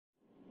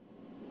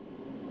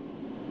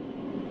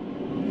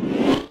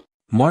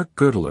Mark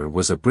Gertler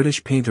was a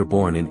British painter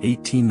born in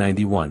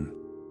 1891.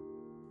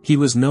 He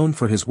was known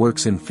for his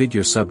works in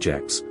figure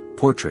subjects,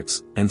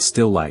 portraits, and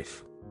still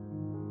life.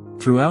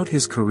 Throughout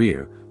his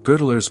career,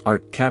 Gertler's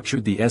art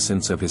captured the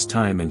essence of his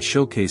time and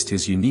showcased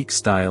his unique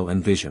style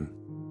and vision.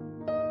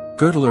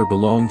 Gertler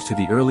belonged to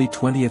the early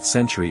 20th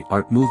century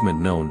art movement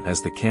known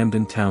as the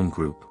Camden Town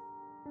Group.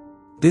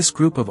 This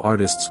group of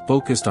artists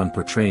focused on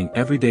portraying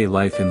everyday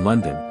life in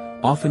London,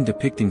 often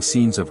depicting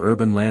scenes of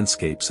urban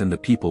landscapes and the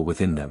people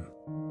within them.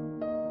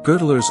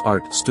 Gertler's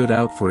art stood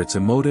out for its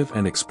emotive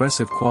and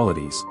expressive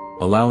qualities,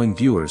 allowing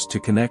viewers to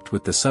connect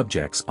with the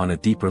subjects on a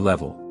deeper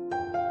level.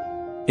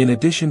 In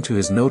addition to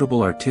his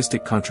notable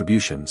artistic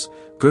contributions,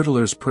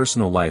 Gertler's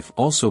personal life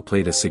also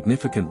played a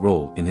significant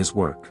role in his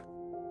work.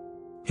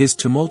 His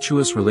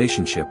tumultuous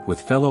relationship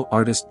with fellow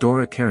artist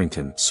Dora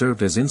Carrington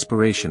served as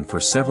inspiration for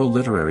several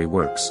literary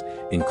works,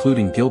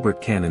 including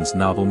Gilbert Cannon's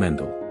novel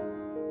Mendel.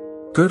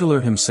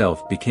 Gertler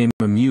himself became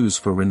a muse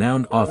for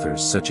renowned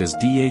authors such as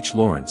D.H.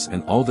 Lawrence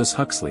and Aldous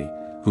Huxley,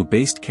 who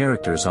based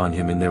characters on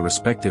him in their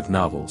respective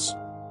novels.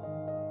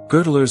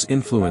 Gertler's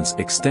influence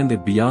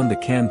extended beyond the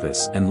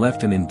canvas and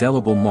left an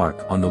indelible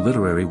mark on the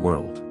literary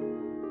world.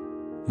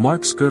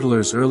 Mark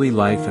Gertler's early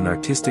life and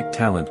artistic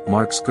talent.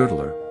 Mark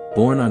Gertler,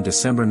 born on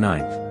December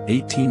 9,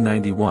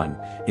 1891,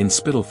 in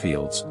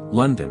Spitalfields,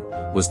 London,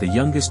 was the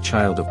youngest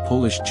child of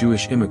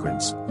Polish-Jewish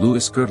immigrants,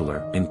 Louis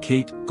Gertler and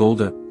Kate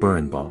Golda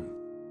Birnbaum.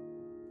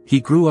 He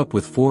grew up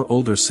with four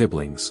older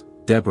siblings,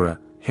 Deborah,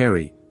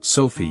 Harry,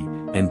 Sophie,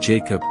 and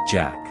Jacob,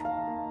 Jack.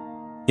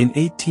 In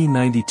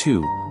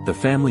 1892, the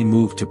family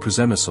moved to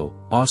Przemysl,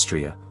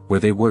 Austria, where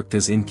they worked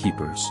as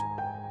innkeepers.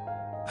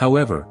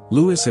 However,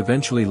 Louis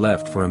eventually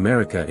left for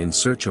America in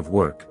search of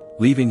work,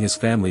 leaving his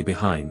family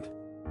behind.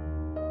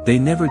 They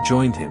never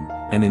joined him,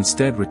 and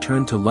instead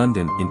returned to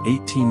London in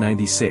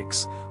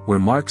 1896, where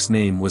Mark's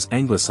name was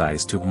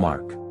anglicized to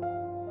Mark.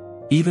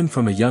 Even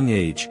from a young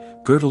age,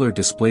 Gertler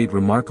displayed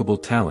remarkable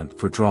talent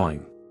for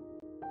drawing.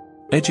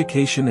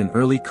 Education and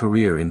early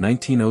career. In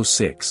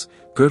 1906,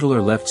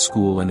 Gertler left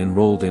school and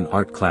enrolled in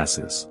art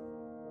classes.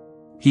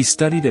 He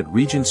studied at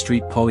Regent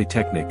Street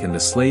Polytechnic and the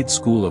Slade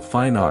School of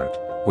Fine Art,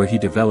 where he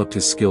developed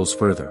his skills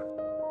further.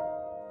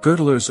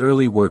 Gertler's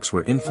early works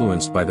were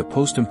influenced by the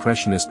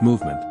post-impressionist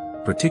movement,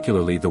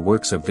 particularly the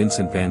works of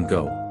Vincent van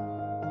Gogh.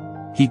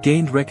 He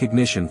gained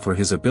recognition for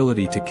his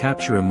ability to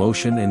capture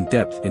emotion and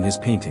depth in his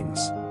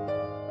paintings.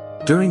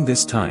 During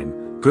this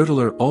time,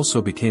 Gertler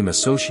also became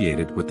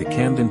associated with the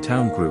Camden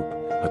Town Group,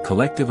 a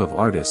collective of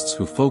artists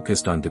who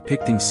focused on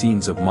depicting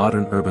scenes of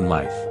modern urban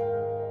life.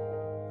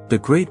 The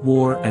Great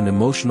War and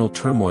emotional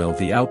turmoil.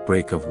 The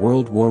outbreak of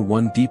World War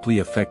I deeply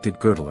affected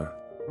Gertler.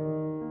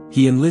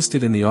 He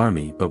enlisted in the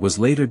army but was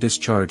later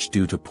discharged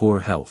due to poor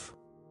health.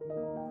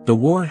 The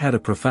war had a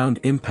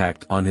profound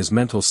impact on his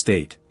mental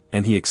state,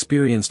 and he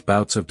experienced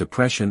bouts of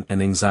depression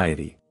and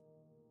anxiety.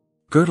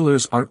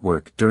 Gertler's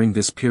artwork during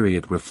this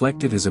period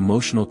reflected his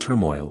emotional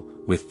turmoil,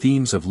 with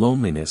themes of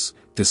loneliness,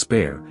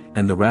 despair,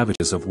 and the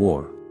ravages of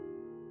war.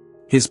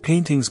 His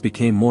paintings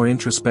became more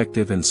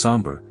introspective and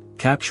somber,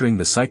 capturing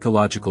the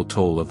psychological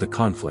toll of the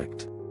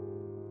conflict.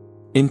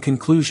 In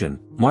conclusion,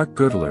 Mark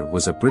Gertler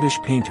was a British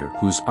painter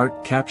whose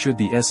art captured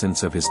the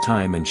essence of his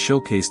time and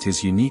showcased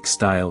his unique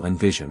style and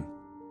vision.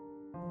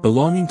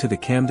 Belonging to the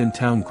Camden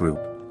Town Group,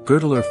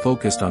 Gertler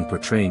focused on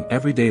portraying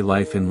everyday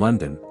life in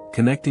London,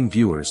 connecting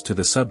viewers to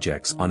the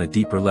subjects on a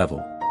deeper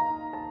level.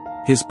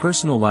 His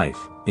personal life,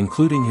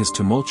 including his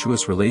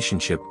tumultuous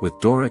relationship with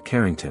Dora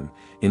Carrington,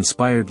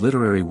 inspired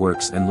literary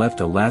works and left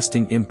a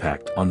lasting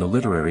impact on the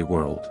literary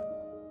world.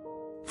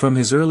 From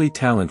his early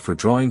talent for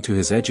drawing to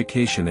his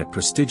education at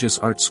prestigious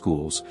art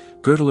schools,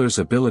 Gertler's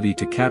ability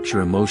to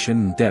capture emotion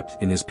and depth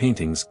in his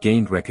paintings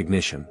gained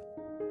recognition.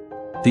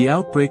 The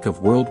outbreak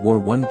of World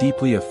War I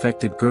deeply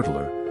affected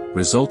Gertler,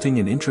 resulting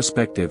in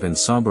introspective and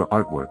somber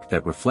artwork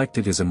that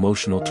reflected his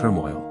emotional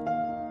turmoil.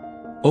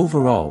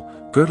 Overall,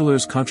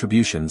 Gertler's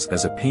contributions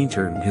as a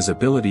painter and his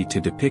ability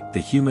to depict the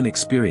human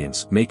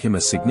experience make him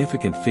a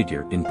significant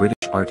figure in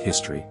British art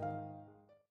history.